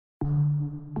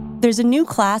There's a new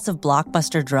class of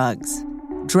blockbuster drugs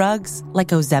like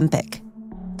Ozempic.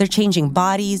 They're changing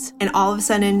bodies. And all of a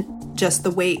sudden, just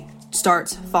the weight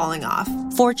starts falling off.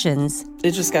 Fortunes.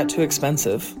 It just got too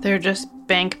expensive. They're just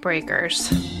bank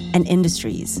breakers. And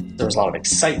industries. There was a lot of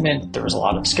excitement. There was a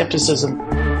lot of skepticism.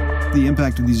 The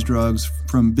impact of these drugs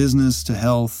from business to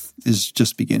health is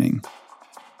just beginning.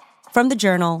 From the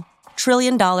Journal, $1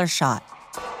 Trillion Shot.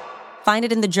 Find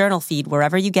it in the Journal feed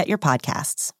wherever you get your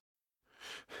podcasts.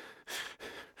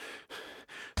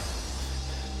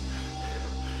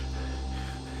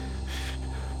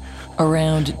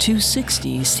 Around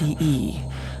 260 CE,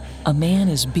 a man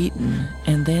is beaten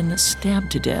and then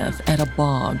stabbed to death at a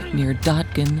bog near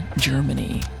Datgen,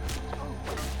 Germany.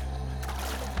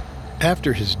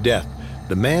 After his death,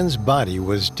 the man's body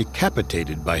was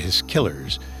decapitated by his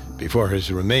killers before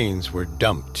his remains were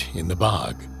dumped in the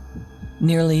bog.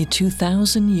 Nearly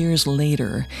 2,000 years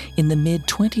later, in the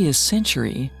mid-20th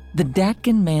century, the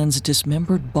Datgen man's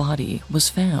dismembered body was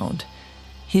found.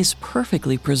 His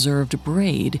perfectly preserved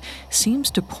braid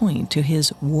seems to point to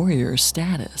his warrior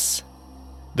status.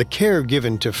 The care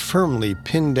given to firmly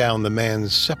pin down the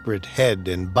man's separate head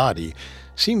and body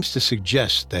seems to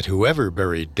suggest that whoever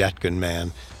buried Datgen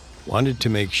man wanted to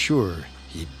make sure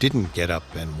he didn't get up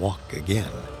and walk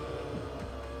again.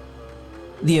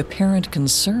 The apparent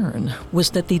concern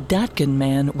was that the Datgen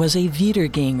man was a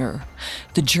Wiedergänger,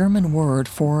 the German word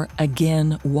for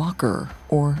again walker,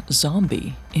 or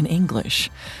zombie in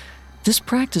English. This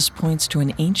practice points to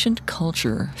an ancient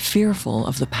culture fearful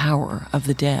of the power of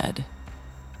the dead.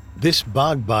 This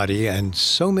bog body and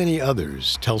so many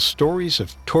others tell stories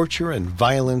of torture and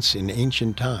violence in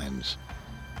ancient times.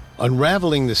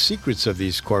 Unraveling the secrets of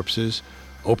these corpses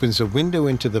opens a window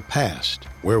into the past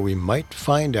where we might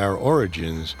find our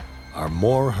origins are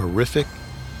more horrific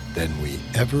than we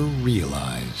ever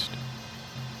realized.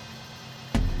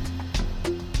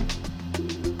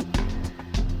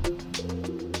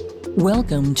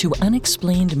 Welcome to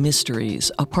Unexplained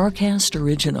Mysteries, a Parcast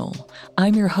original.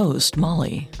 I'm your host,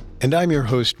 Molly. And I'm your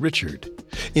host, Richard.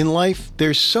 In life,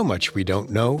 there's so much we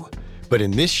don't know, but in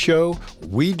this show,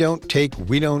 we don't take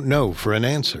we don't know for an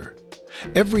answer.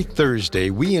 Every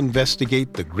Thursday, we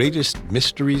investigate the greatest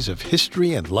mysteries of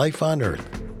history and life on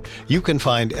Earth. You can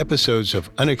find episodes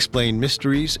of Unexplained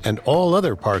Mysteries and all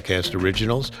other Parcast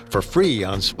originals for free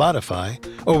on Spotify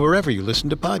or wherever you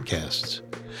listen to podcasts.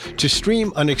 To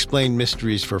stream Unexplained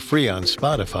Mysteries for free on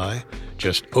Spotify,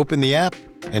 just open the app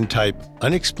and type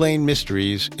Unexplained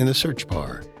Mysteries in the search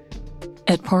bar.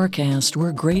 At Parcast,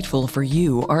 we're grateful for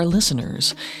you, our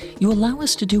listeners. You allow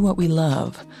us to do what we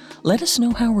love. Let us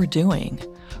know how we're doing.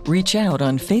 Reach out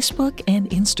on Facebook and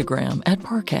Instagram at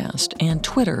Parcast and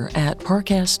Twitter at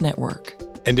Parcast Network.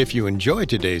 And if you enjoyed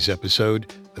today's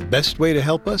episode, the best way to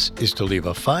help us is to leave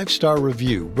a 5-star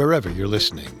review wherever you're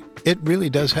listening. It really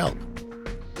does help.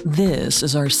 This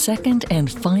is our second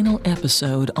and final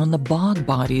episode on the bog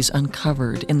bodies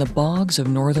uncovered in the bogs of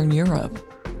Northern Europe.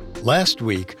 Last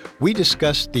week, we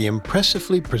discussed the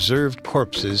impressively preserved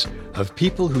corpses of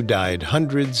people who died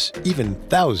hundreds, even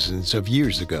thousands of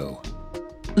years ago.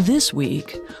 This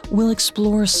week, we'll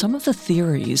explore some of the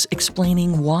theories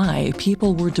explaining why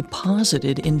people were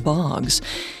deposited in bogs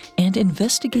and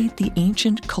investigate the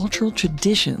ancient cultural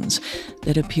traditions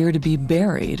that appear to be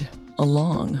buried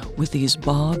along with these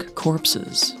bog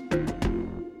corpses.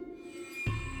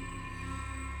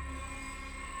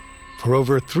 For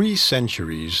over 3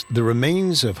 centuries, the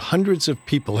remains of hundreds of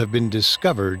people have been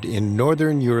discovered in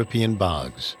northern European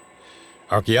bogs.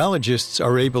 Archaeologists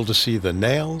are able to see the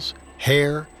nails,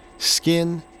 hair,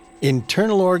 skin,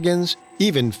 internal organs,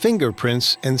 even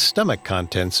fingerprints and stomach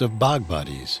contents of bog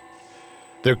bodies.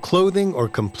 Their clothing or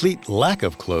complete lack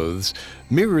of clothes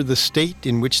mirror the state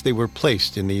in which they were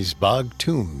placed in these bog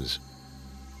tombs.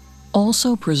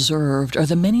 Also preserved are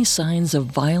the many signs of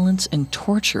violence and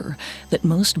torture that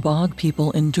most bog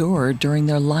people endured during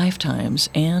their lifetimes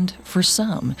and, for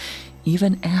some,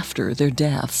 even after their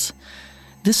deaths.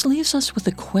 This leaves us with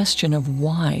the question of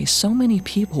why so many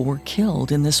people were killed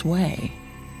in this way.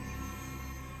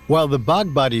 While the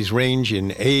bog bodies range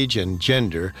in age and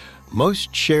gender,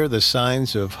 most share the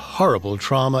signs of horrible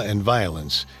trauma and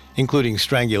violence, including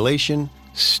strangulation,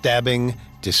 stabbing,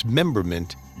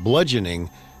 dismemberment, bludgeoning,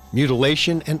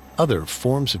 mutilation, and other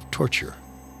forms of torture.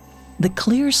 The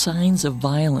clear signs of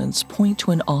violence point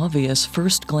to an obvious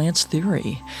first-glance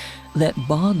theory that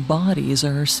bog bodies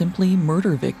are simply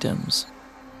murder victims.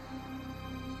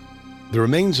 The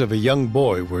remains of a young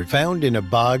boy were found in a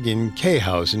bog in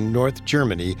Kehausen, North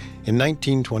Germany, in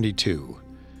 1922.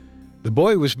 The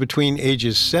boy was between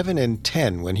ages 7 and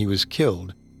 10 when he was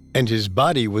killed, and his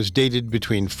body was dated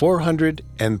between 400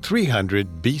 and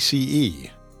 300 BCE.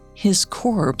 His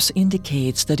corpse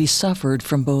indicates that he suffered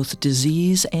from both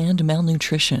disease and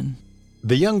malnutrition.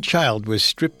 The young child was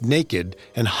stripped naked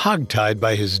and hogtied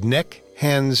by his neck,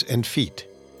 hands, and feet.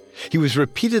 He was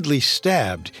repeatedly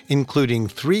stabbed, including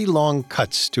 3 long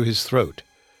cuts to his throat.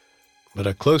 But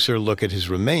a closer look at his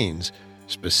remains,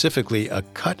 specifically a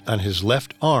cut on his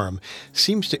left arm,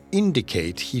 seems to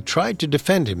indicate he tried to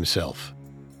defend himself.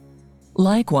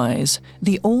 Likewise,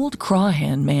 the old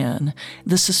Crawhan man,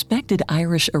 the suspected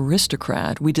Irish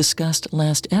aristocrat we discussed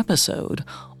last episode,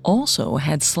 also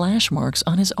had slash marks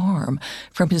on his arm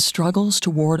from his struggles to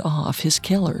ward off his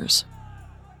killers.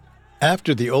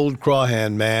 After the old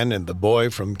Crawhan man and the boy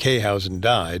from Cahausen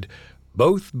died,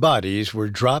 both bodies were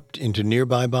dropped into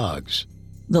nearby bogs.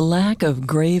 The lack of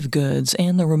grave goods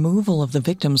and the removal of the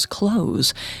victim's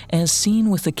clothes, as seen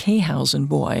with the Cahausen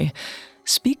boy,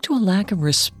 speak to a lack of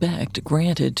respect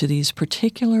granted to these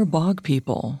particular bog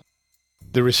people.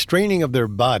 The restraining of their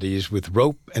bodies with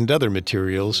rope and other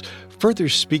materials further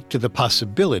speak to the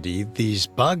possibility these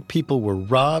bog people were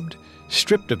robbed,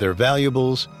 stripped of their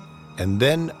valuables, and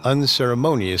then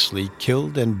unceremoniously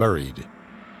killed and buried.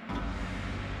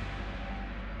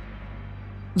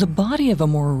 The body of a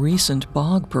more recent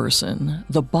bog person,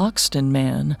 the Boxton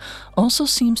man, also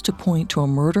seems to point to a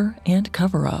murder and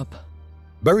cover-up.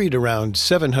 Buried around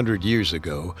 700 years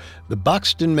ago, the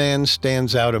Boxton man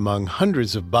stands out among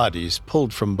hundreds of bodies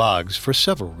pulled from bogs for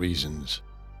several reasons.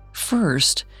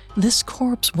 First, this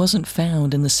corpse wasn't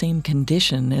found in the same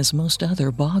condition as most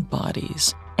other bog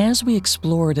bodies. As we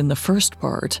explored in the first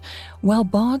part, while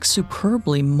bogs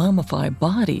superbly mummify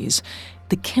bodies,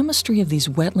 the chemistry of these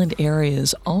wetland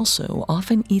areas also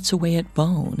often eats away at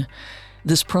bone.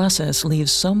 This process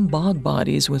leaves some bog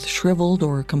bodies with shriveled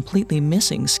or completely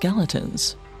missing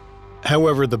skeletons.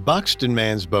 However, the Boxton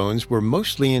man's bones were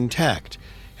mostly intact,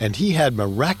 and he had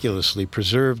miraculously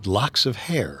preserved locks of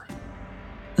hair.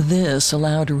 This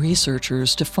allowed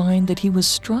researchers to find that he was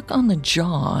struck on the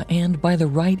jaw and by the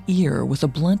right ear with a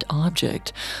blunt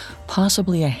object,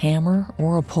 possibly a hammer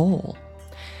or a pole.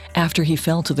 After he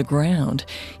fell to the ground,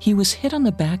 he was hit on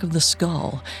the back of the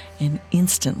skull, an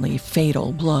instantly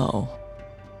fatal blow.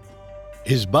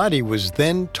 His body was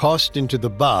then tossed into the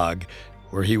bog,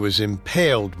 where he was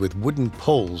impaled with wooden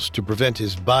poles to prevent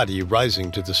his body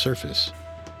rising to the surface.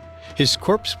 His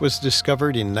corpse was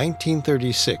discovered in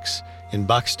 1936 in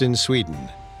Boxton, Sweden.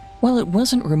 While it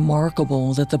wasn't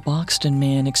remarkable that the Boxton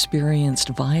man experienced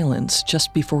violence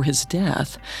just before his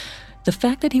death, the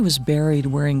fact that he was buried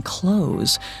wearing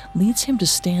clothes leads him to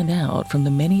stand out from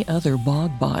the many other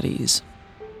bog bodies.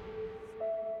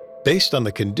 Based on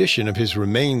the condition of his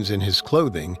remains and his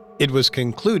clothing, it was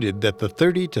concluded that the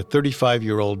 30 to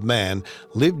 35-year-old man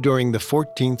lived during the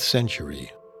 14th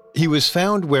century. He was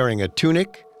found wearing a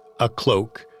tunic, a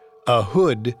cloak, a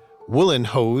hood, woolen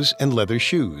hose, and leather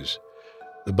shoes.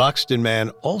 The Boxton man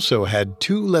also had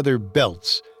 2 leather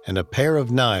belts and a pair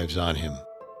of knives on him.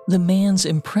 The man's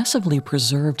impressively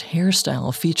preserved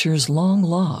hairstyle features long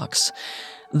locks.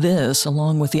 This,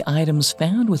 along with the items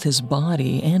found with his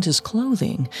body and his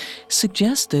clothing,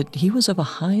 suggests that he was of a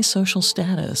high social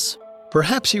status.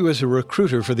 Perhaps he was a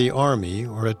recruiter for the army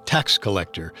or a tax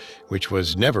collector, which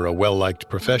was never a well-liked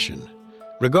profession.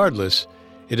 Regardless,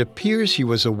 it appears he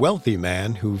was a wealthy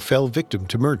man who fell victim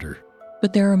to murder.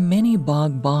 But there are many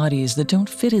bog bodies that don't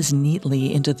fit as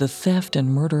neatly into the theft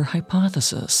and murder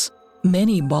hypothesis.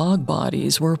 Many bog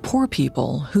bodies were poor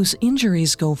people whose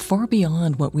injuries go far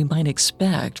beyond what we might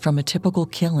expect from a typical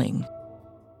killing.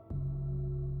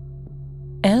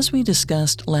 As we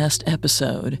discussed last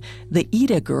episode, the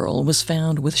Ida girl was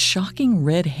found with shocking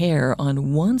red hair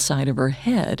on one side of her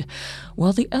head,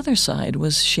 while the other side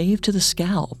was shaved to the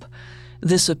scalp.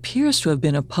 This appears to have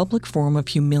been a public form of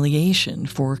humiliation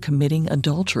for committing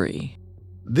adultery.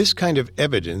 This kind of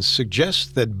evidence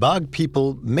suggests that bog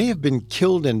people may have been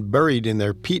killed and buried in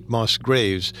their peat moss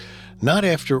graves not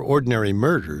after ordinary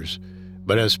murders,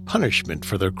 but as punishment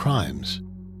for their crimes.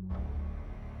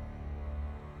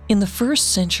 In the 1st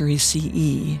century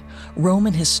CE,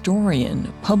 Roman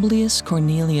historian Publius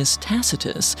Cornelius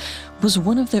Tacitus was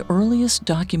one of the earliest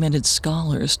documented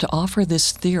scholars to offer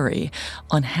this theory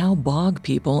on how bog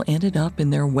people ended up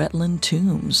in their wetland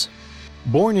tombs.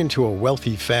 Born into a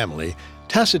wealthy family,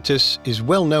 Tacitus is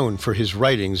well known for his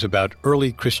writings about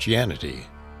early Christianity.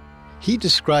 He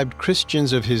described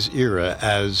Christians of his era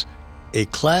as a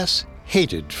class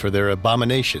hated for their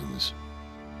abominations.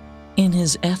 In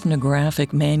his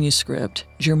ethnographic manuscript,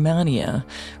 Germania,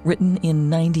 written in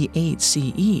 98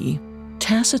 CE,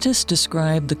 Tacitus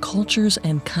described the cultures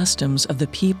and customs of the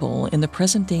people in the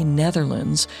present-day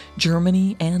Netherlands,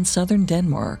 Germany, and southern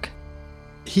Denmark.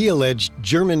 He alleged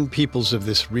German peoples of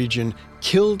this region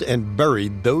killed and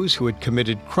buried those who had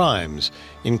committed crimes,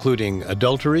 including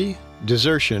adultery,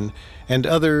 desertion, and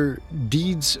other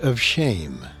deeds of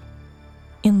shame.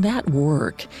 In that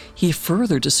work, he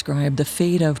further described the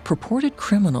fate of purported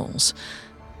criminals.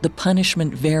 The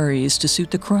punishment varies to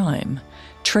suit the crime.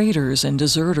 Traitors and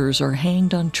deserters are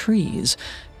hanged on trees.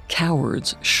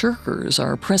 Cowards, shirkers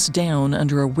are pressed down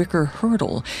under a wicker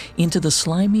hurdle into the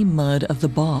slimy mud of the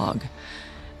bog.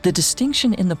 The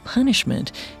distinction in the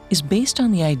punishment is based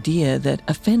on the idea that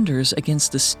offenders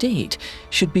against the state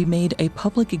should be made a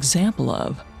public example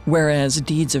of, whereas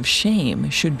deeds of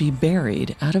shame should be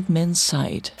buried out of men's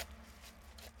sight.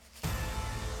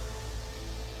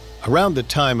 Around the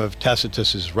time of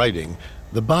Tacitus's writing,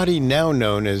 the body now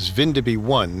known as Vindeby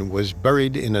I was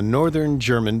buried in a northern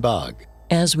German bog.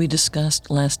 As we discussed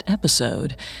last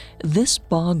episode, this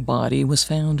bog body was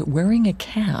found wearing a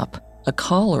cap, a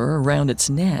collar around its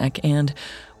neck, and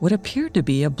what appeared to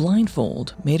be a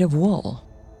blindfold made of wool.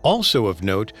 Also of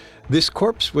note, this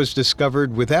corpse was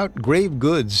discovered without grave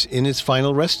goods in its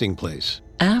final resting place.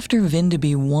 After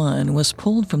Vindeby I was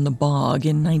pulled from the bog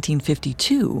in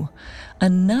 1952,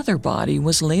 another body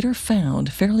was later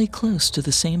found fairly close to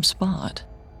the same spot.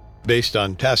 Based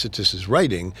on Tacitus's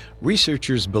writing,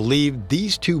 researchers believed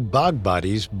these two bog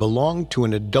bodies belonged to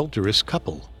an adulterous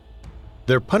couple.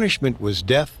 Their punishment was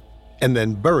death and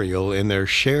then burial in their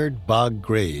shared bog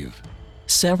grave.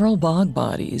 Several bog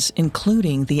bodies,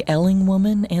 including the Elling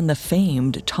woman and the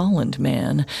famed Tolland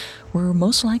man, were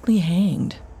most likely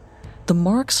hanged. The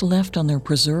marks left on their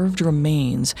preserved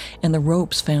remains and the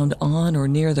ropes found on or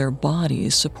near their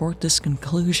bodies support this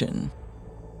conclusion.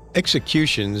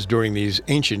 Executions during these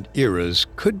ancient eras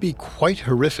could be quite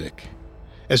horrific.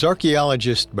 As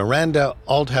archaeologist Miranda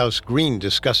Aldhouse Green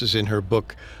discusses in her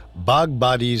book, Bog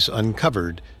Bodies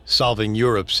Uncovered: Solving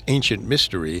Europe's Ancient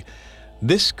Mystery,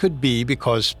 this could be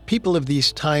because people of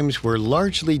these times were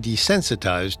largely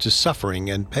desensitized to suffering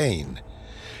and pain.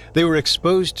 They were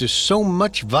exposed to so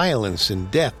much violence and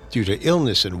death due to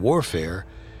illness and warfare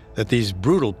that these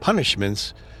brutal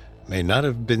punishments may not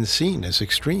have been seen as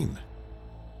extreme.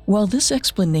 While this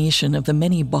explanation of the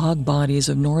many bog bodies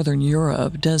of Northern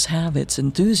Europe does have its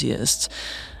enthusiasts,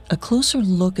 a closer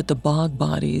look at the bog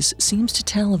bodies seems to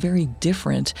tell a very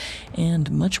different and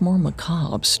much more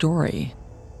macabre story.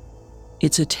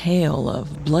 It's a tale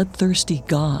of bloodthirsty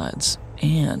gods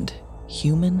and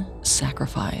human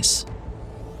sacrifice.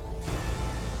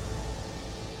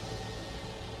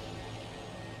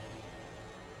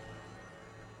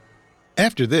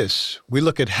 After this, we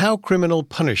look at how criminal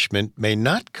punishment may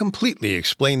not completely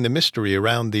explain the mystery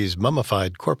around these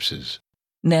mummified corpses.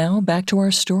 Now back to our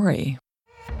story.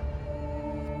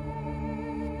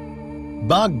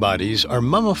 Bog bodies are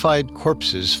mummified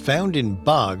corpses found in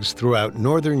bogs throughout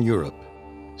northern Europe.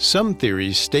 Some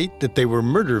theories state that they were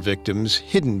murder victims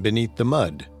hidden beneath the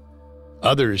mud.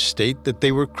 Others state that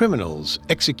they were criminals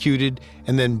executed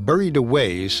and then buried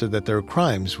away so that their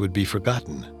crimes would be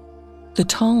forgotten. The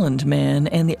Tolland man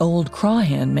and the old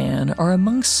Crawhan man are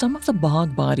among some of the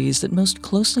bog bodies that most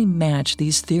closely match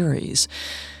these theories.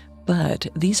 But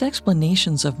these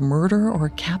explanations of murder or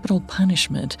capital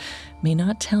punishment may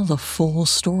not tell the full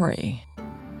story.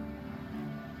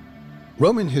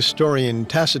 Roman historian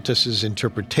Tacitus's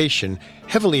interpretation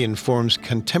heavily informs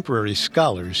contemporary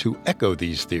scholars who echo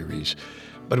these theories,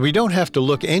 but we don't have to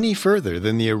look any further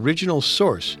than the original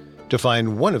source to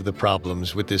find one of the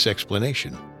problems with this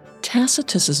explanation.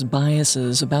 Tacitus's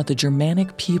biases about the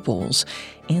Germanic peoples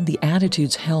and the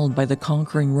attitudes held by the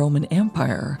conquering Roman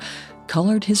Empire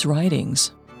colored his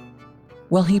writings.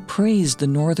 While he praised the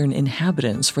northern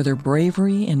inhabitants for their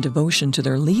bravery and devotion to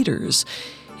their leaders,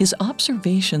 his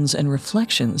observations and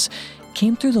reflections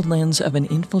came through the lens of an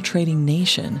infiltrating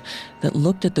nation that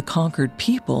looked at the conquered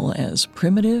people as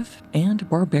primitive and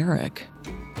barbaric.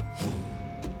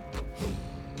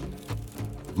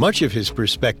 Much of his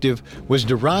perspective was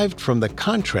derived from the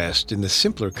contrast in the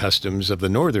simpler customs of the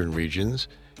northern regions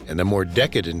and the more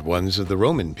decadent ones of the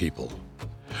Roman people.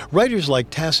 Writers like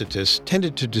Tacitus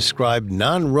tended to describe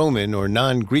non-Roman or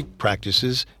non-Greek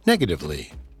practices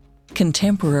negatively.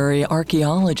 Contemporary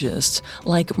archaeologists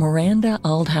like Miranda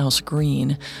Aldhouse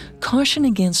Green caution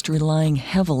against relying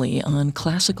heavily on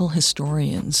classical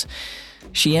historians.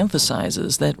 She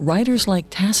emphasizes that writers like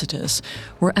Tacitus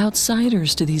were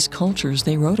outsiders to these cultures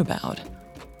they wrote about.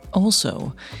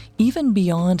 Also, even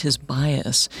beyond his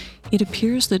bias, it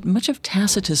appears that much of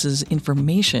Tacitus's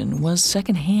information was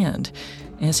secondhand,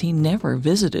 as he never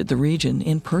visited the region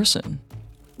in person.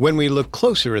 When we look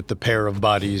closer at the pair of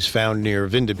bodies found near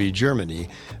Vindeby, Germany,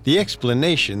 the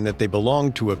explanation that they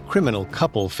belong to a criminal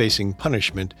couple facing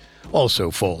punishment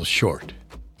also falls short.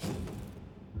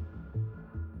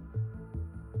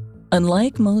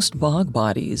 Unlike most bog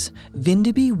bodies,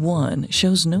 Vindeby 1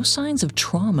 shows no signs of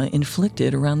trauma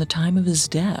inflicted around the time of his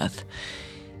death.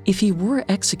 If he were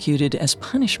executed as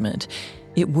punishment,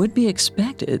 it would be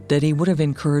expected that he would have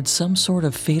incurred some sort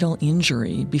of fatal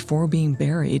injury before being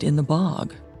buried in the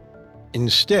bog.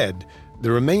 Instead,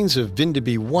 the remains of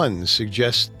Vindeby 1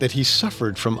 suggest that he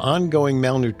suffered from ongoing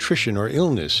malnutrition or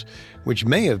illness, which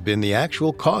may have been the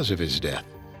actual cause of his death.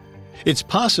 It's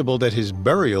possible that his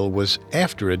burial was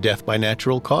after a death by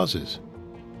natural causes.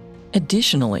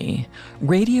 Additionally,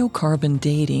 radiocarbon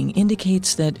dating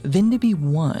indicates that Vindeby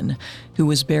 1, who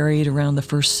was buried around the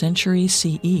 1st century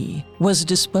CE, was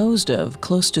disposed of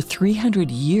close to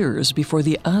 300 years before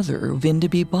the other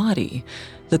Vindeby body,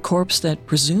 the corpse that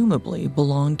presumably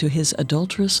belonged to his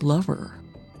adulterous lover.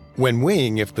 When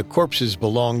weighing if the corpses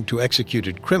belonged to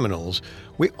executed criminals,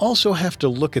 we also have to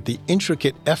look at the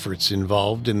intricate efforts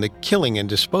involved in the killing and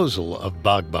disposal of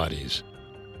bog bodies.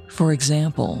 For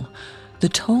example, the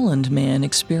Toland man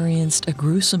experienced a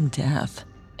gruesome death.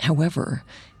 However,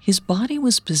 his body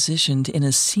was positioned in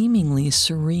a seemingly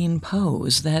serene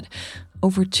pose that,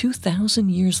 over 2,000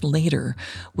 years later,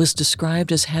 was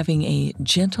described as having a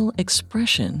gentle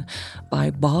expression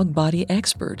by bog body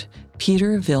expert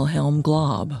Peter Wilhelm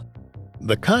Glob.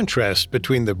 The contrast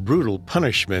between the brutal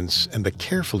punishments and the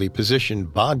carefully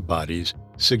positioned bog bodies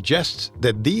suggests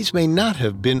that these may not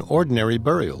have been ordinary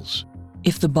burials.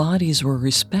 If the bodies were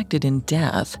respected in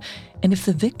death, and if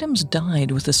the victims died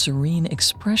with a serene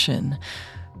expression,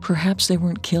 perhaps they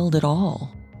weren't killed at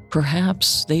all.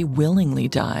 Perhaps they willingly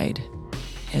died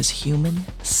as human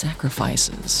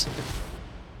sacrifices.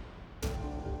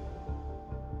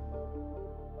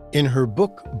 In her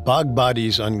book, Bog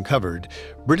Bodies Uncovered,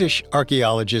 British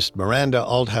archaeologist Miranda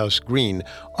Aldhouse-Green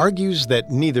argues that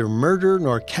neither murder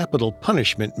nor capital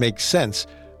punishment makes sense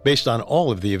based on all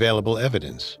of the available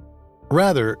evidence.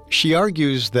 Rather, she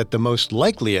argues that the most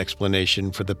likely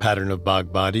explanation for the pattern of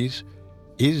bog bodies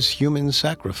is human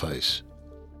sacrifice.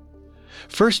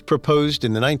 First proposed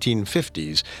in the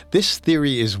 1950s, this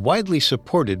theory is widely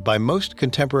supported by most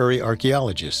contemporary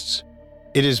archaeologists.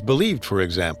 It is believed, for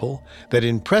example, that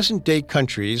in present-day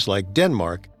countries like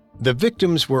Denmark, the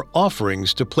victims were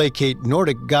offerings to placate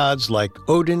Nordic gods like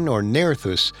Odin or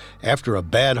Nerthus after a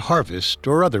bad harvest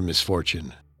or other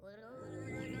misfortune.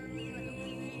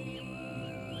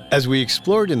 As we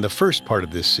explored in the first part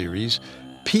of this series,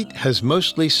 peat has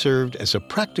mostly served as a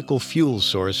practical fuel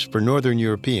source for Northern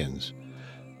Europeans.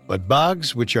 But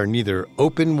bogs, which are neither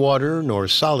open water nor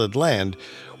solid land,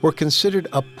 were considered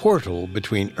a portal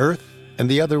between Earth and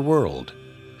the other world.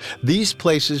 These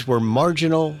places were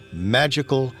marginal,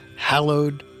 magical,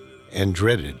 hallowed, and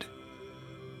dreaded.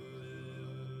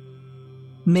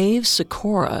 Maeve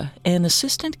Sikora, an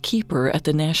assistant keeper at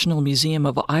the National Museum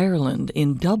of Ireland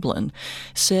in Dublin,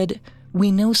 said, "We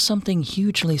know something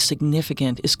hugely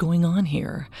significant is going on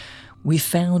here. We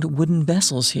found wooden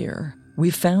vessels here. We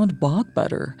found bog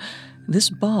butter. This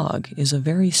bog is a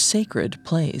very sacred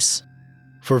place."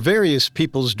 For various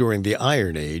peoples during the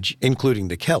Iron Age, including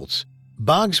the Celts,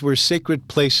 bogs were sacred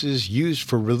places used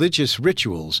for religious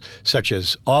rituals such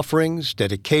as offerings,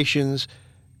 dedications,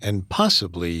 and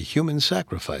possibly human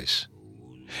sacrifice.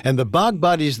 And the bog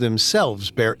bodies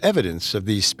themselves bear evidence of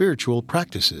these spiritual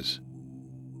practices.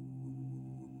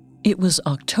 It was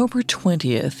October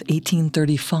 20th,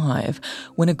 1835,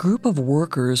 when a group of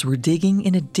workers were digging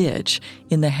in a ditch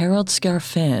in the Haraldskær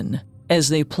Fen. As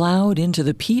they plowed into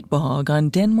the peat bog on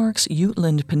Denmark's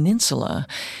Jutland Peninsula,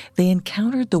 they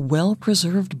encountered the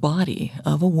well-preserved body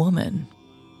of a woman.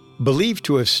 Believed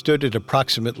to have stood at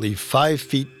approximately 5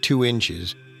 feet 2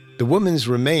 inches, the woman's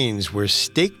remains were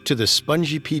staked to the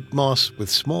spongy peat moss with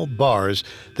small bars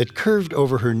that curved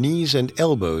over her knees and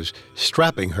elbows,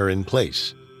 strapping her in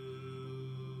place.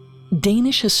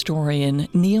 Danish historian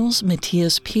Niels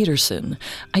Mathias Petersen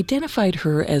identified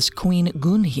her as Queen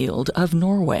Gunhild of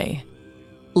Norway.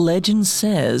 Legend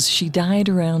says she died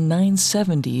around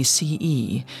 970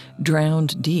 CE,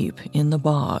 drowned deep in the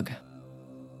bog.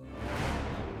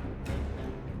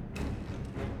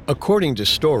 According to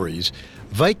stories,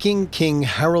 Viking King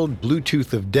Harald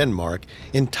Bluetooth of Denmark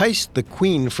enticed the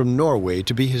queen from Norway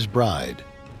to be his bride.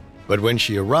 But when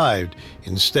she arrived,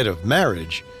 instead of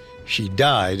marriage, she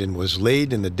died and was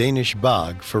laid in the Danish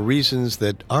bog for reasons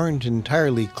that aren't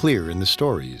entirely clear in the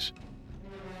stories.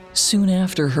 Soon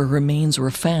after her remains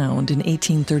were found in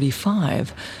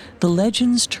 1835, the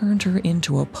legends turned her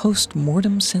into a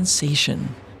post-mortem sensation.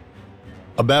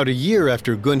 About a year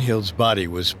after Gunhild's body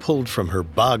was pulled from her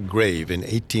bog grave in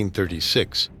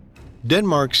 1836,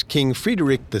 Denmark's King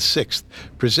Frederik VI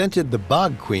presented the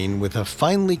bog queen with a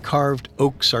finely carved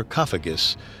oak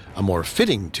sarcophagus, a more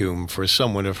fitting tomb for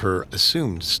someone of her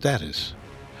assumed status.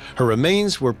 Her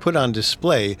remains were put on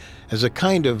display as a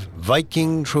kind of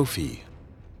Viking trophy.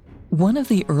 One of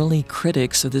the early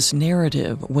critics of this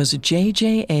narrative was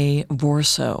J.J.A.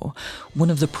 Vorso, one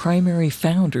of the primary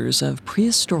founders of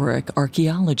prehistoric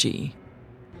archaeology.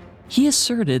 He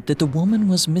asserted that the woman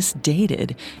was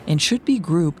misdated and should be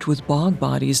grouped with bog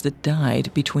bodies that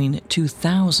died between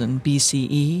 2000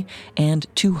 BCE and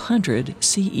 200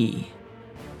 CE.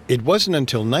 It wasn't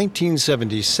until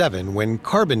 1977, when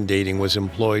carbon dating was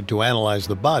employed to analyze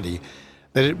the body,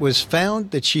 that it was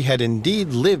found that she had indeed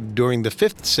lived during the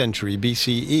 5th century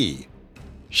BCE.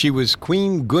 She was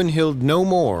Queen Gunhild no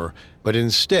more, but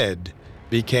instead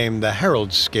became the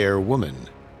Herald Scare woman.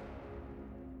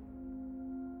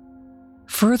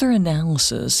 Further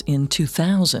analysis in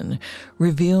 2000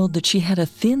 revealed that she had a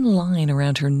thin line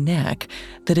around her neck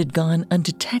that had gone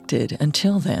undetected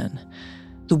until then.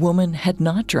 The woman had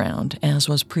not drowned, as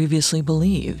was previously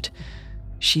believed.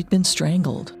 She'd been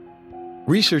strangled.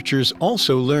 Researchers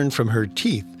also learned from her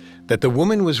teeth that the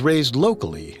woman was raised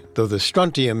locally, though the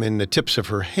strontium in the tips of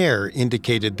her hair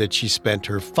indicated that she spent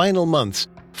her final months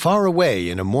far away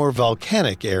in a more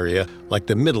volcanic area like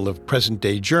the middle of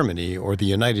present-day Germany or the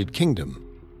United Kingdom.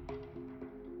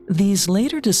 These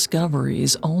later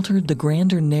discoveries altered the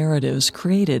grander narratives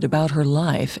created about her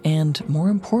life and, more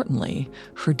importantly,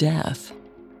 her death.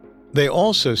 They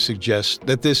also suggest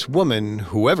that this woman,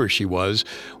 whoever she was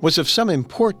of some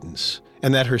importance,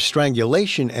 and that her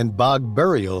strangulation and bog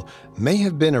burial may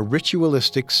have been a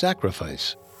ritualistic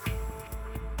sacrifice.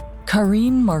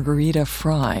 Karin Margareta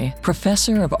Fry,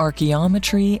 professor of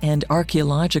archaeometry and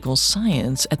archaeological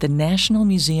science at the National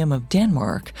Museum of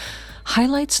Denmark,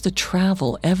 highlights the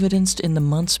travel evidenced in the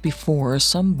months before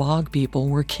some bog people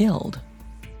were killed.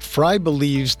 Fry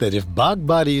believes that if bog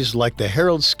bodies like the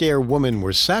Herald Scare woman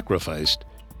were sacrificed,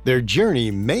 their journey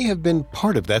may have been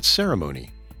part of that ceremony.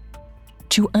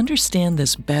 To understand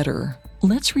this better,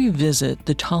 let's revisit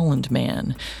the Tolland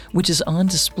Man, which is on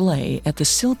display at the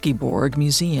Silkeborg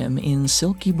Museum in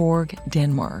Silkeborg,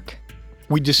 Denmark.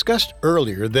 We discussed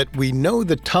earlier that we know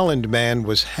the Tolland Man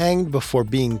was hanged before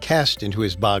being cast into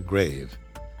his bog grave.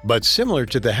 But similar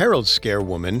to the Herald Scare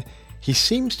woman, he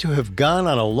seems to have gone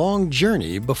on a long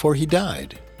journey before he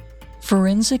died.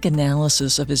 Forensic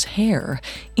analysis of his hair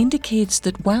indicates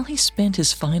that while he spent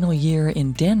his final year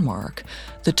in Denmark,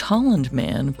 the Tolland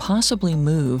Man possibly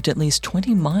moved at least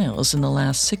 20 miles in the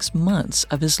last 6 months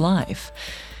of his life.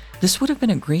 This would have been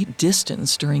a great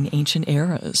distance during ancient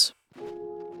eras.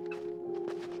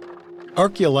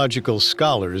 Archaeological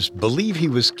scholars believe he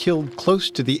was killed close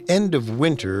to the end of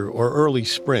winter or early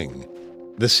spring.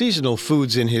 The seasonal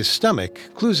foods in his stomach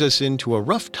clues us into a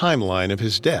rough timeline of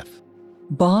his death.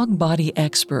 Bog body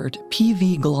expert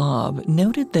P.V. Glob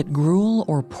noted that gruel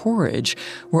or porridge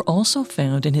were also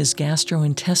found in his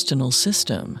gastrointestinal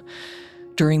system.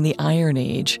 During the Iron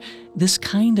Age, this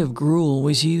kind of gruel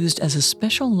was used as a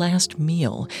special last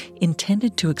meal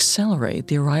intended to accelerate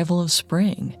the arrival of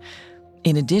spring.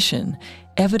 In addition,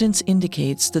 evidence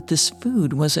indicates that this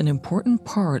food was an important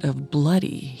part of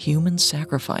bloody human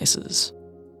sacrifices.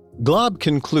 Glob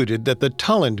concluded that the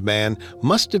Tolland Man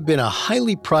must have been a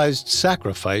highly prized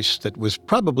sacrifice that was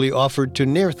probably offered to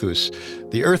Nerthus,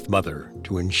 the Earth Mother,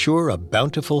 to ensure a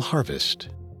bountiful harvest.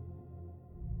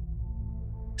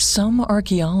 Some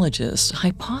archaeologists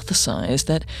hypothesize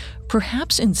that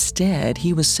perhaps instead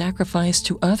he was sacrificed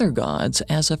to other gods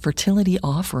as a fertility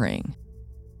offering.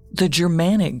 The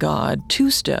Germanic god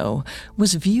Tusto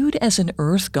was viewed as an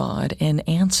earth god and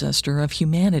ancestor of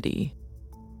humanity.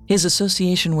 His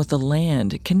association with the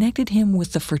land connected him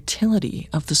with the fertility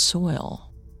of the soil.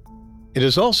 It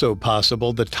is also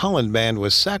possible the Tolland Man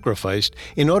was sacrificed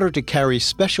in order to carry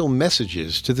special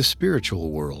messages to the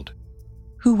spiritual world.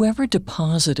 Whoever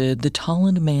deposited the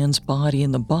Tolland Man's body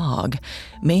in the bog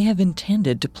may have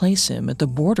intended to place him at the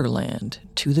borderland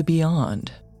to the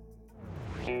beyond.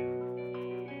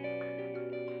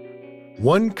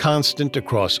 One constant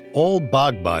across all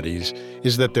bog bodies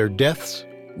is that their deaths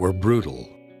were brutal.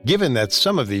 Given that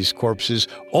some of these corpses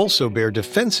also bear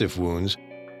defensive wounds,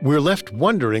 we're left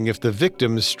wondering if the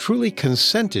victims truly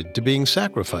consented to being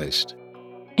sacrificed.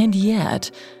 And yet,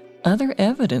 other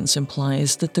evidence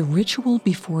implies that the ritual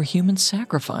before human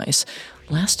sacrifice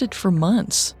lasted for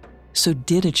months. So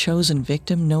did a chosen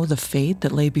victim know the fate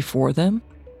that lay before them?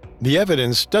 The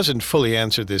evidence doesn't fully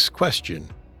answer this question,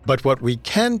 but what we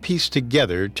can piece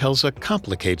together tells a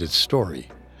complicated story.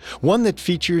 one that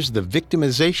features the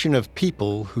victimization of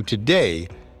people who today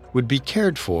would be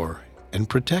cared for and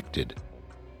protected.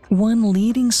 One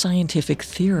leading scientific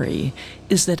theory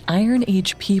is that Iron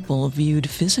Age people viewed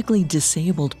physically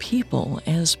disabled people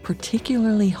as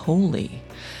particularly holy.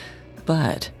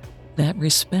 But that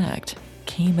respect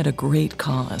came at a great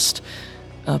cost,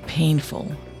 a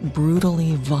painful,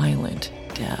 brutally violent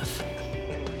death.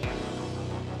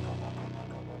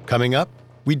 Coming up,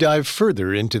 we dive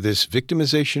further into this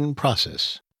victimization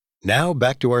process. Now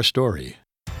back to our story.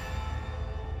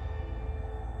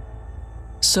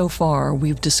 So far,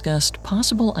 we've discussed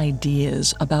possible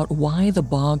ideas about why the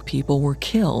Bog people were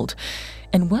killed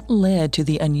and what led to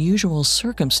the unusual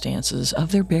circumstances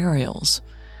of their burials.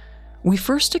 We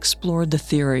first explored the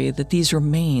theory that these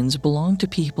remains belonged to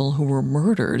people who were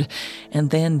murdered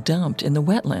and then dumped in the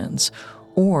wetlands,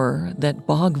 or that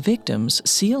Bog victims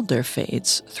sealed their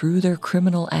fates through their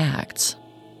criminal acts.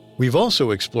 We've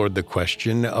also explored the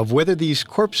question of whether these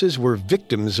corpses were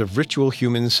victims of ritual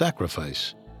human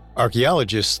sacrifice.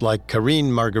 Archaeologists like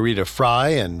Karine Margarita Fry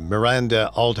and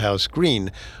Miranda Aldhouse Green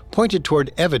pointed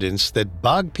toward evidence that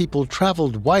Bog people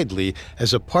traveled widely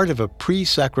as a part of a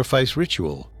pre-sacrifice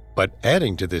ritual. But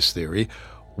adding to this theory,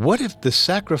 what if the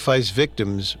sacrifice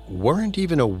victims weren't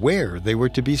even aware they were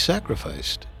to be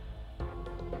sacrificed?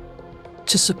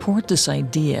 To support this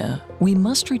idea, we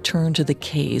must return to the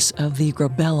case of the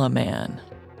Grabella man.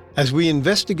 As we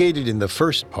investigated in the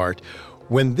first part,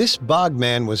 when this Bog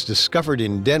man was discovered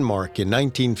in Denmark in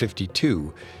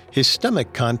 1952, his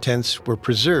stomach contents were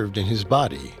preserved in his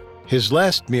body. His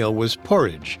last meal was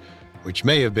porridge, which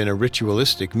may have been a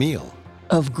ritualistic meal.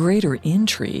 Of greater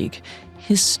intrigue,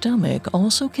 his stomach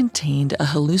also contained a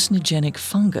hallucinogenic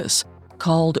fungus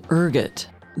called ergot.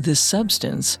 This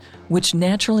substance, which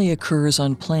naturally occurs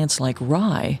on plants like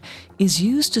rye, is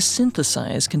used to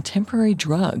synthesize contemporary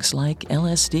drugs like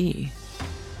LSD.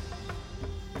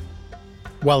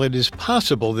 While it is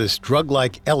possible this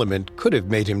drug-like element could have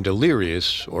made him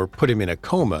delirious or put him in a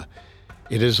coma,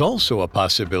 it is also a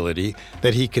possibility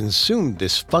that he consumed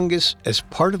this fungus as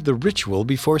part of the ritual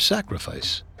before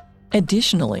sacrifice.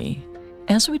 Additionally,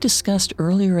 as we discussed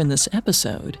earlier in this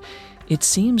episode, it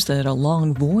seems that a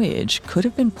long voyage could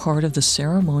have been part of the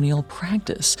ceremonial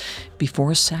practice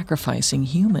before sacrificing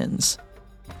humans.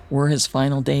 Were his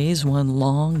final days one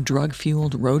long,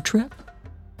 drug-fueled road trip?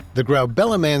 The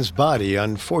Grabella man's body,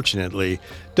 unfortunately,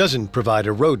 doesn't provide a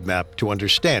roadmap to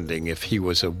understanding if he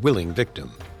was a willing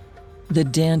victim. The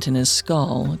dent in his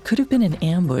skull could have been an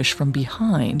ambush from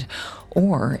behind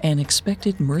or an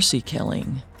expected mercy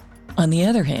killing. On the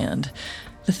other hand,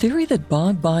 the theory that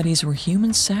Bog bodies were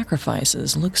human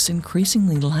sacrifices looks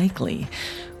increasingly likely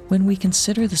when we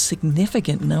consider the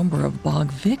significant number of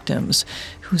Bog victims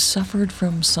who suffered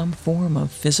from some form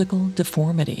of physical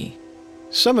deformity.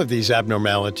 Some of these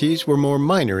abnormalities were more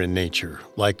minor in nature,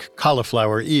 like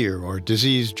cauliflower ear or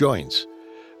diseased joints.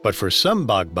 But for some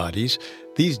Bog bodies,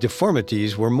 these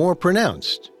deformities were more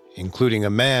pronounced, including a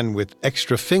man with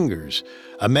extra fingers,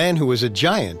 a man who was a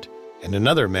giant, and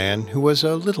another man who was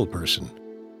a little person.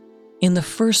 In the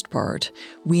first part,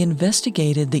 we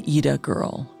investigated the Ida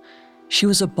girl. She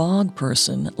was a Bog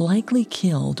person likely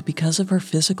killed because of her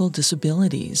physical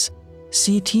disabilities.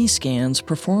 CT scans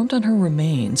performed on her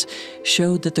remains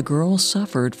showed that the girl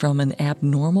suffered from an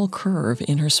abnormal curve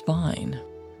in her spine.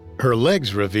 Her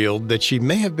legs revealed that she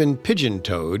may have been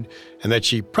pigeon-toed and that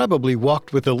she probably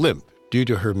walked with a limp due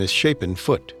to her misshapen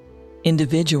foot.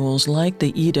 Individuals like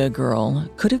the Ida girl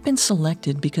could have been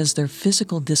selected because their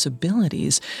physical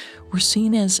disabilities were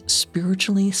seen as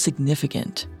spiritually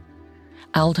significant.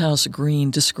 Aldhouse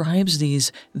Green describes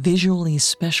these visually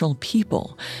special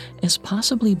people as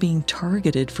possibly being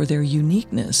targeted for their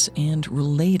uniqueness and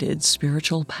related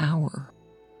spiritual power.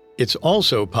 It's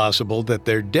also possible that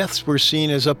their deaths were seen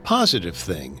as a positive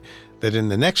thing, that in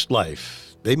the next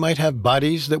life they might have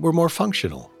bodies that were more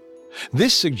functional.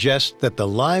 This suggests that the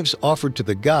lives offered to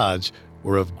the gods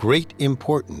were of great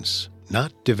importance,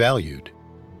 not devalued.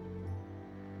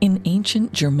 In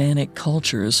ancient Germanic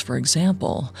cultures, for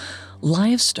example,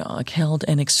 livestock held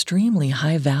an extremely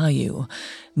high value,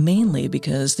 mainly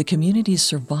because the community's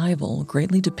survival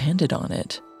greatly depended on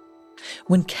it.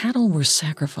 When cattle were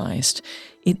sacrificed,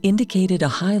 it indicated a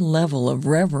high level of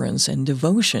reverence and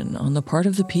devotion on the part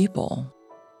of the people.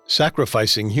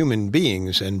 Sacrificing human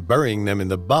beings and burying them in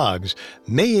the bogs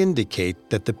may indicate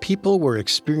that the people were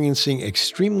experiencing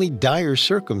extremely dire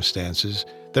circumstances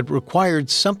that required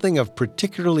something of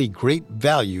particularly great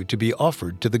value to be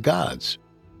offered to the gods.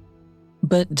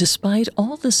 But despite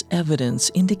all this evidence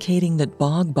indicating that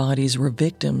Bog bodies were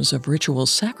victims of ritual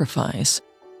sacrifice,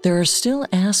 There are still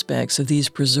aspects of these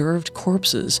preserved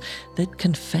corpses that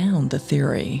confound the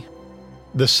theory.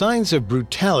 The signs of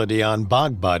brutality on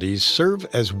bog bodies serve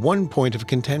as one point of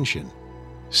contention.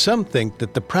 Some think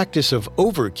that the practice of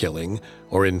overkilling,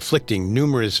 or inflicting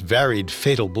numerous varied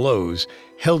fatal blows,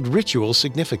 held ritual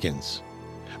significance.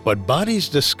 But bodies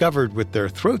discovered with their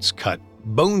throats cut,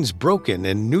 bones broken,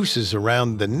 and nooses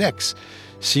around the necks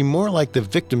seem more like the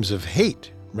victims of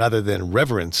hate rather than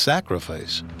reverent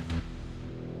sacrifice.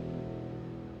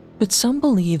 But some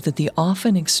believe that the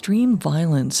often extreme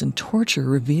violence and torture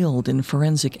revealed in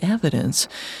forensic evidence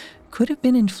could have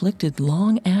been inflicted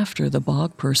long after the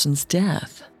bog person's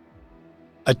death.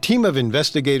 A team of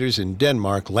investigators in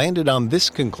Denmark landed on this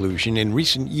conclusion in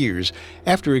recent years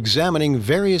after examining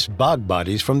various bog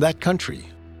bodies from that country.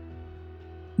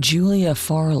 Julia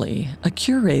Farley, a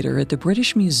curator at the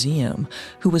British Museum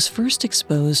who was first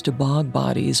exposed to bog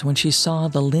bodies when she saw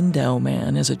the Lindau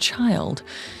Man as a child,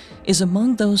 is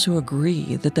among those who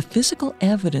agree that the physical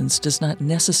evidence does not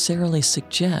necessarily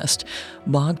suggest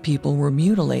bog people were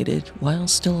mutilated while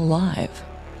still alive.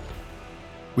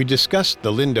 We discussed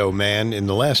the Lindau Man in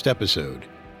the last episode.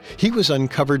 He was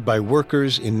uncovered by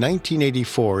workers in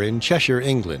 1984 in Cheshire,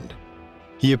 England.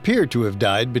 He appeared to have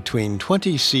died between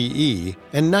 20 CE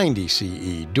and 90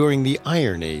 CE during the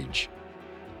Iron Age.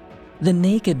 The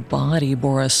naked body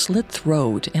bore a slit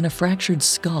throat and a fractured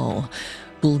skull,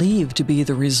 believed to be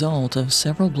the result of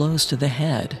several blows to the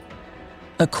head.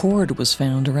 A cord was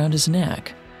found around his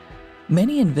neck.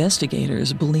 Many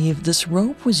investigators believe this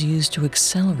rope was used to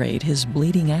accelerate his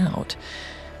bleeding out.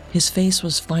 His face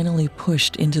was finally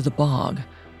pushed into the bog,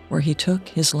 where he took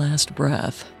his last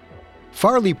breath.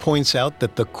 Farley points out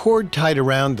that the cord tied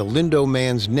around the Lindau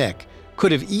Man's neck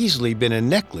could have easily been a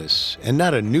necklace and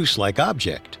not a noose-like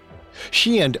object.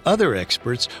 She and other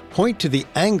experts point to the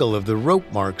angle of the rope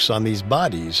marks on these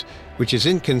bodies, which is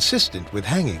inconsistent with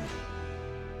hanging.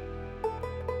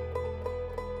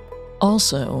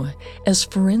 Also, as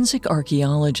forensic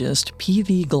archaeologist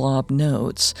P.V. Glob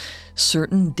notes,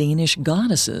 certain Danish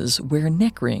goddesses wear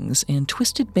neck rings and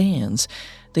twisted bands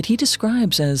that he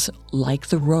describes as like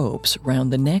the ropes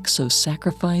round the necks of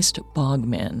sacrificed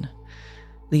bogmen.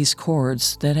 These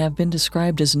cords that have been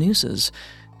described as nooses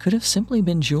could have simply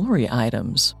been jewelry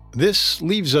items. This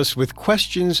leaves us with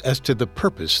questions as to the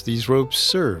purpose these ropes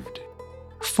served.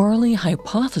 Farley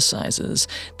hypothesizes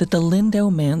that the Lindau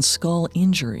Man's skull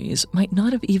injuries might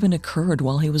not have even occurred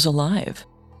while he was alive.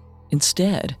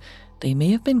 Instead, they may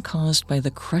have been caused by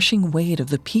the crushing weight of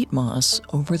the peat moss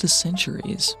over the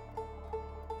centuries.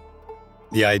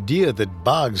 The idea that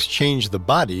bogs change the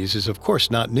bodies is of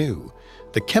course not new.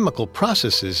 The chemical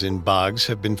processes in bogs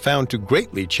have been found to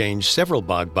greatly change several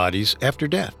bog bodies after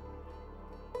death.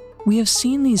 We have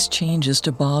seen these changes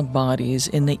to bog bodies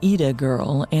in the Ida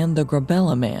girl and the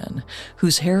Grabella man,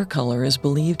 whose hair color is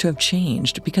believed to have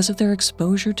changed because of their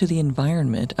exposure to the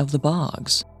environment of the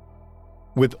bogs.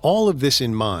 With all of this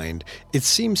in mind, it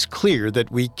seems clear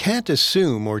that we can't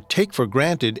assume or take for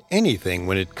granted anything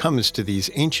when it comes to these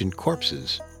ancient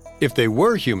corpses. If they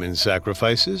were human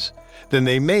sacrifices, then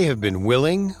they may have been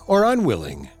willing or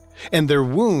unwilling, and their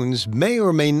wounds may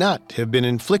or may not have been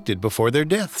inflicted before their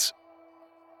deaths.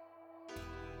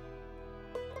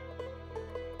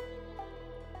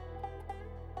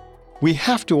 We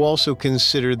have to also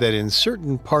consider that in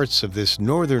certain parts of this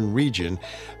northern region,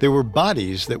 there were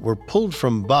bodies that were pulled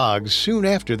from bogs soon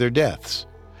after their deaths.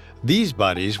 These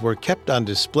bodies were kept on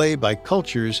display by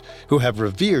cultures who have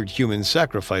revered human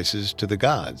sacrifices to the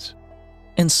gods.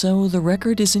 And so the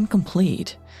record is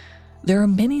incomplete. There are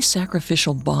many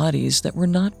sacrificial bodies that were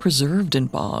not preserved in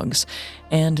bogs,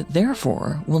 and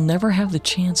therefore will never have the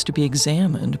chance to be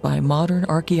examined by modern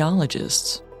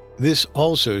archaeologists. This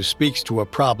also speaks to a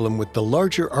problem with the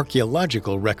larger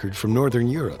archaeological record from Northern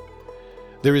Europe.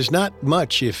 There is not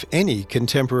much, if any,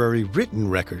 contemporary written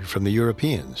record from the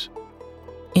Europeans.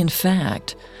 In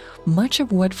fact, much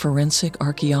of what forensic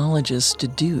archaeologists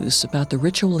deduce about the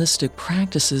ritualistic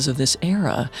practices of this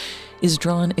era is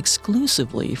drawn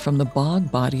exclusively from the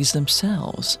bog bodies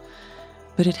themselves.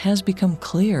 But it has become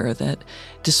clear that,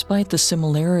 despite the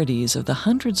similarities of the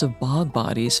hundreds of bog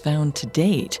bodies found to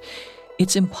date,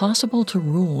 it's impossible to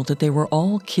rule that they were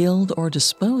all killed or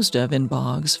disposed of in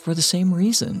bogs for the same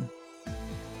reason.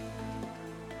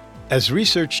 As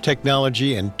research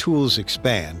technology and tools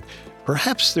expand,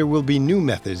 perhaps there will be new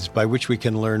methods by which we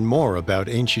can learn more about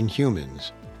ancient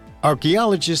humans.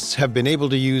 Archaeologists have been able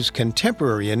to use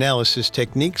contemporary analysis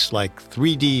techniques like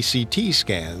 3D CT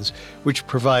scans, which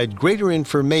provide greater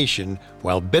information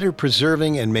while better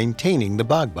preserving and maintaining the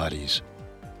bog bodies.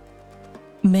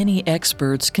 Many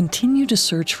experts continue to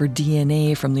search for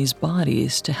DNA from these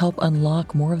bodies to help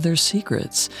unlock more of their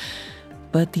secrets.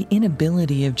 But the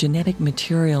inability of genetic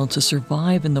material to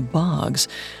survive in the bogs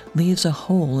leaves a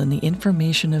hole in the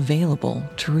information available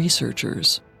to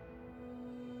researchers.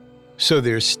 So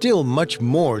there's still much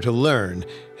more to learn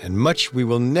and much we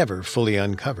will never fully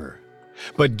uncover.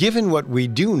 But given what we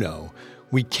do know,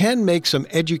 we can make some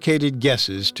educated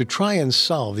guesses to try and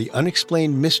solve the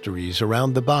unexplained mysteries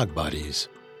around the bog bodies.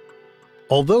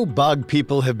 Although bog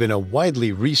people have been a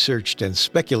widely researched and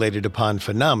speculated upon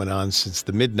phenomenon since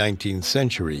the mid-19th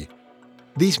century,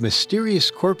 these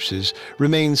mysterious corpses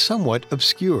remain somewhat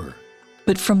obscure.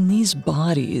 But from these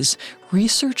bodies,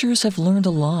 researchers have learned a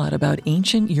lot about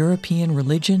ancient European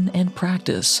religion and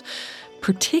practice,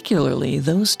 particularly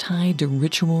those tied to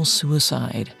ritual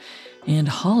suicide, and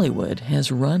Hollywood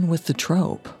has run with the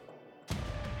trope.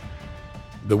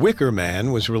 The Wicker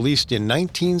Man was released in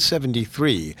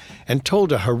 1973 and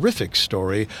told a horrific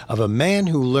story of a man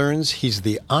who learns he's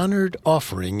the honored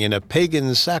offering in a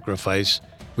pagan sacrifice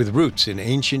with roots in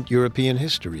ancient European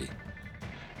history.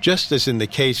 Just as in the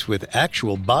case with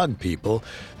actual bog people,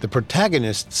 the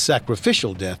protagonist's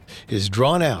sacrificial death is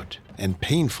drawn out and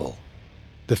painful.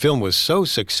 The film was so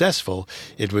successful,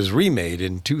 it was remade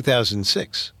in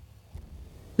 2006.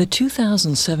 The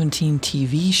 2017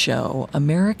 TV show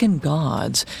American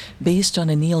Gods, based on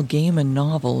a Neil Gaiman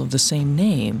novel of the same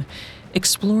name,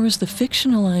 explores the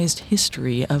fictionalized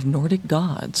history of Nordic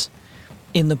gods.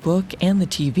 In the book and the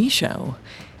TV show,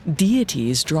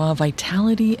 deities draw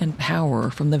vitality and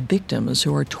power from the victims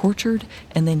who are tortured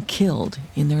and then killed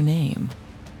in their name.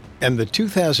 And the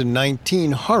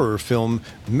 2019 horror film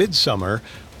Midsommar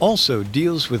also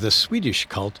deals with a Swedish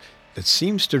cult that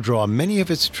seems to draw many of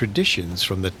its traditions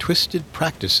from the twisted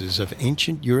practices of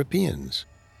ancient Europeans.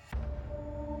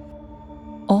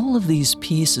 All of these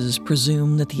pieces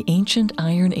presume that the ancient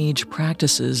Iron Age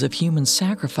practices of human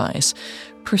sacrifice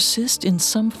persist in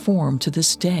some form to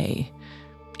this day.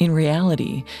 In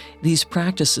reality, these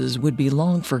practices would be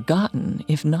long forgotten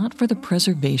if not for the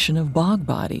preservation of bog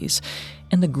bodies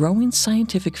and the growing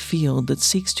scientific field that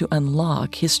seeks to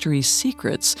unlock history's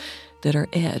secrets that are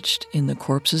etched in the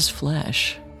corpse's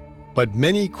flesh. But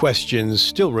many questions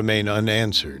still remain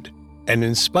unanswered. And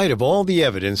in spite of all the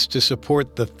evidence to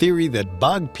support the theory that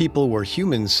bog people were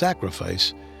human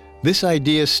sacrifice, this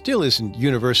idea still isn't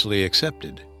universally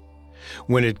accepted.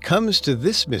 When it comes to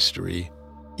this mystery,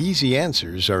 easy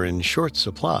answers are in short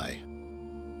supply.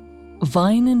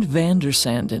 Wijnand van der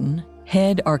Sanden,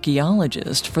 head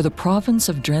archaeologist for the province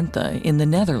of Drenthe in the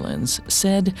Netherlands,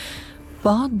 said,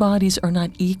 "Bog bodies are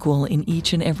not equal in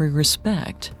each and every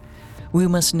respect. We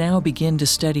must now begin to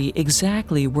study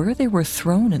exactly where they were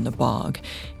thrown in the bog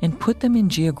and put them in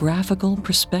geographical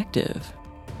perspective."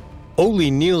 Ole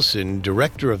Nielsen,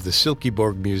 director of the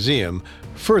Silkeborg Museum,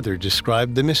 further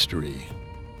described the mystery.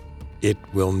 It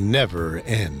will never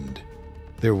end.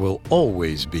 There will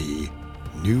always be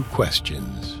new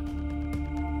questions.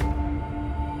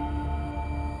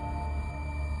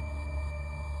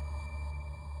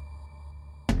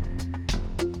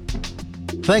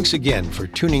 Thanks again for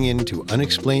tuning in to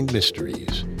Unexplained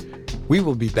Mysteries. We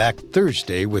will be back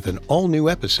Thursday with an all-new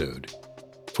episode.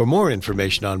 For more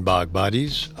information on bog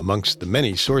bodies, amongst the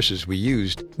many sources we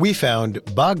used, we found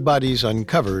Bog Bodies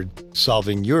Uncovered,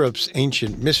 Solving Europe's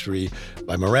Ancient Mystery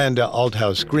by Miranda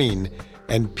Aldhouse Green,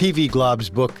 and P.V. Glob's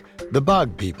book, The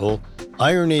Bog People,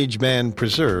 Iron Age Man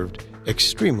Preserved,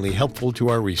 extremely helpful to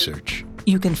our research.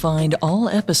 You can find all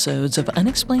episodes of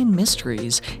Unexplained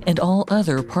Mysteries and all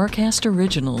other Parcast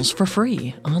originals for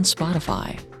free on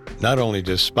Spotify. Not only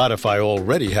does Spotify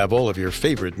already have all of your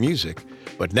favorite music,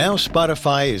 but now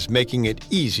Spotify is making it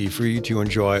easy for you to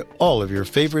enjoy all of your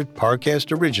favorite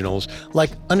Parcast originals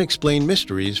like Unexplained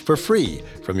Mysteries for free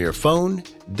from your phone,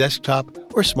 desktop,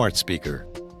 or smart speaker.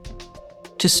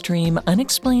 To stream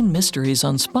Unexplained Mysteries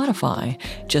on Spotify,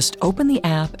 just open the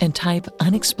app and type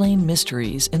Unexplained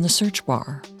Mysteries in the search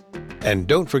bar. And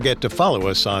don't forget to follow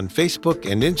us on Facebook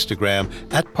and Instagram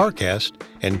at Parcast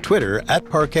and Twitter at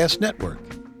Parcast Network.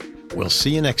 We'll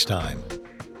see you next time.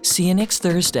 See you next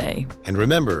Thursday. And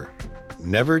remember,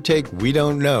 never take "we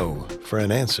don't know" for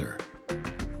an answer.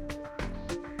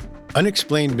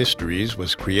 Unexplained Mysteries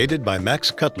was created by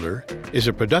Max Cutler, is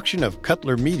a production of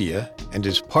Cutler Media, and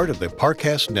is part of the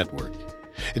Parcast Network.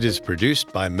 It is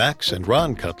produced by Max and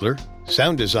Ron Cutler,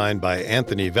 sound designed by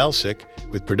Anthony Valsic,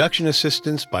 with production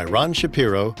assistance by Ron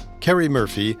Shapiro, Kerry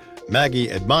Murphy,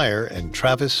 Maggie Admire, and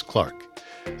Travis Clark.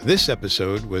 This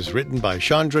episode was written by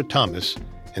Chandra Thomas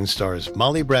and stars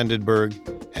Molly Brandenburg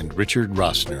and Richard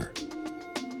Rossner.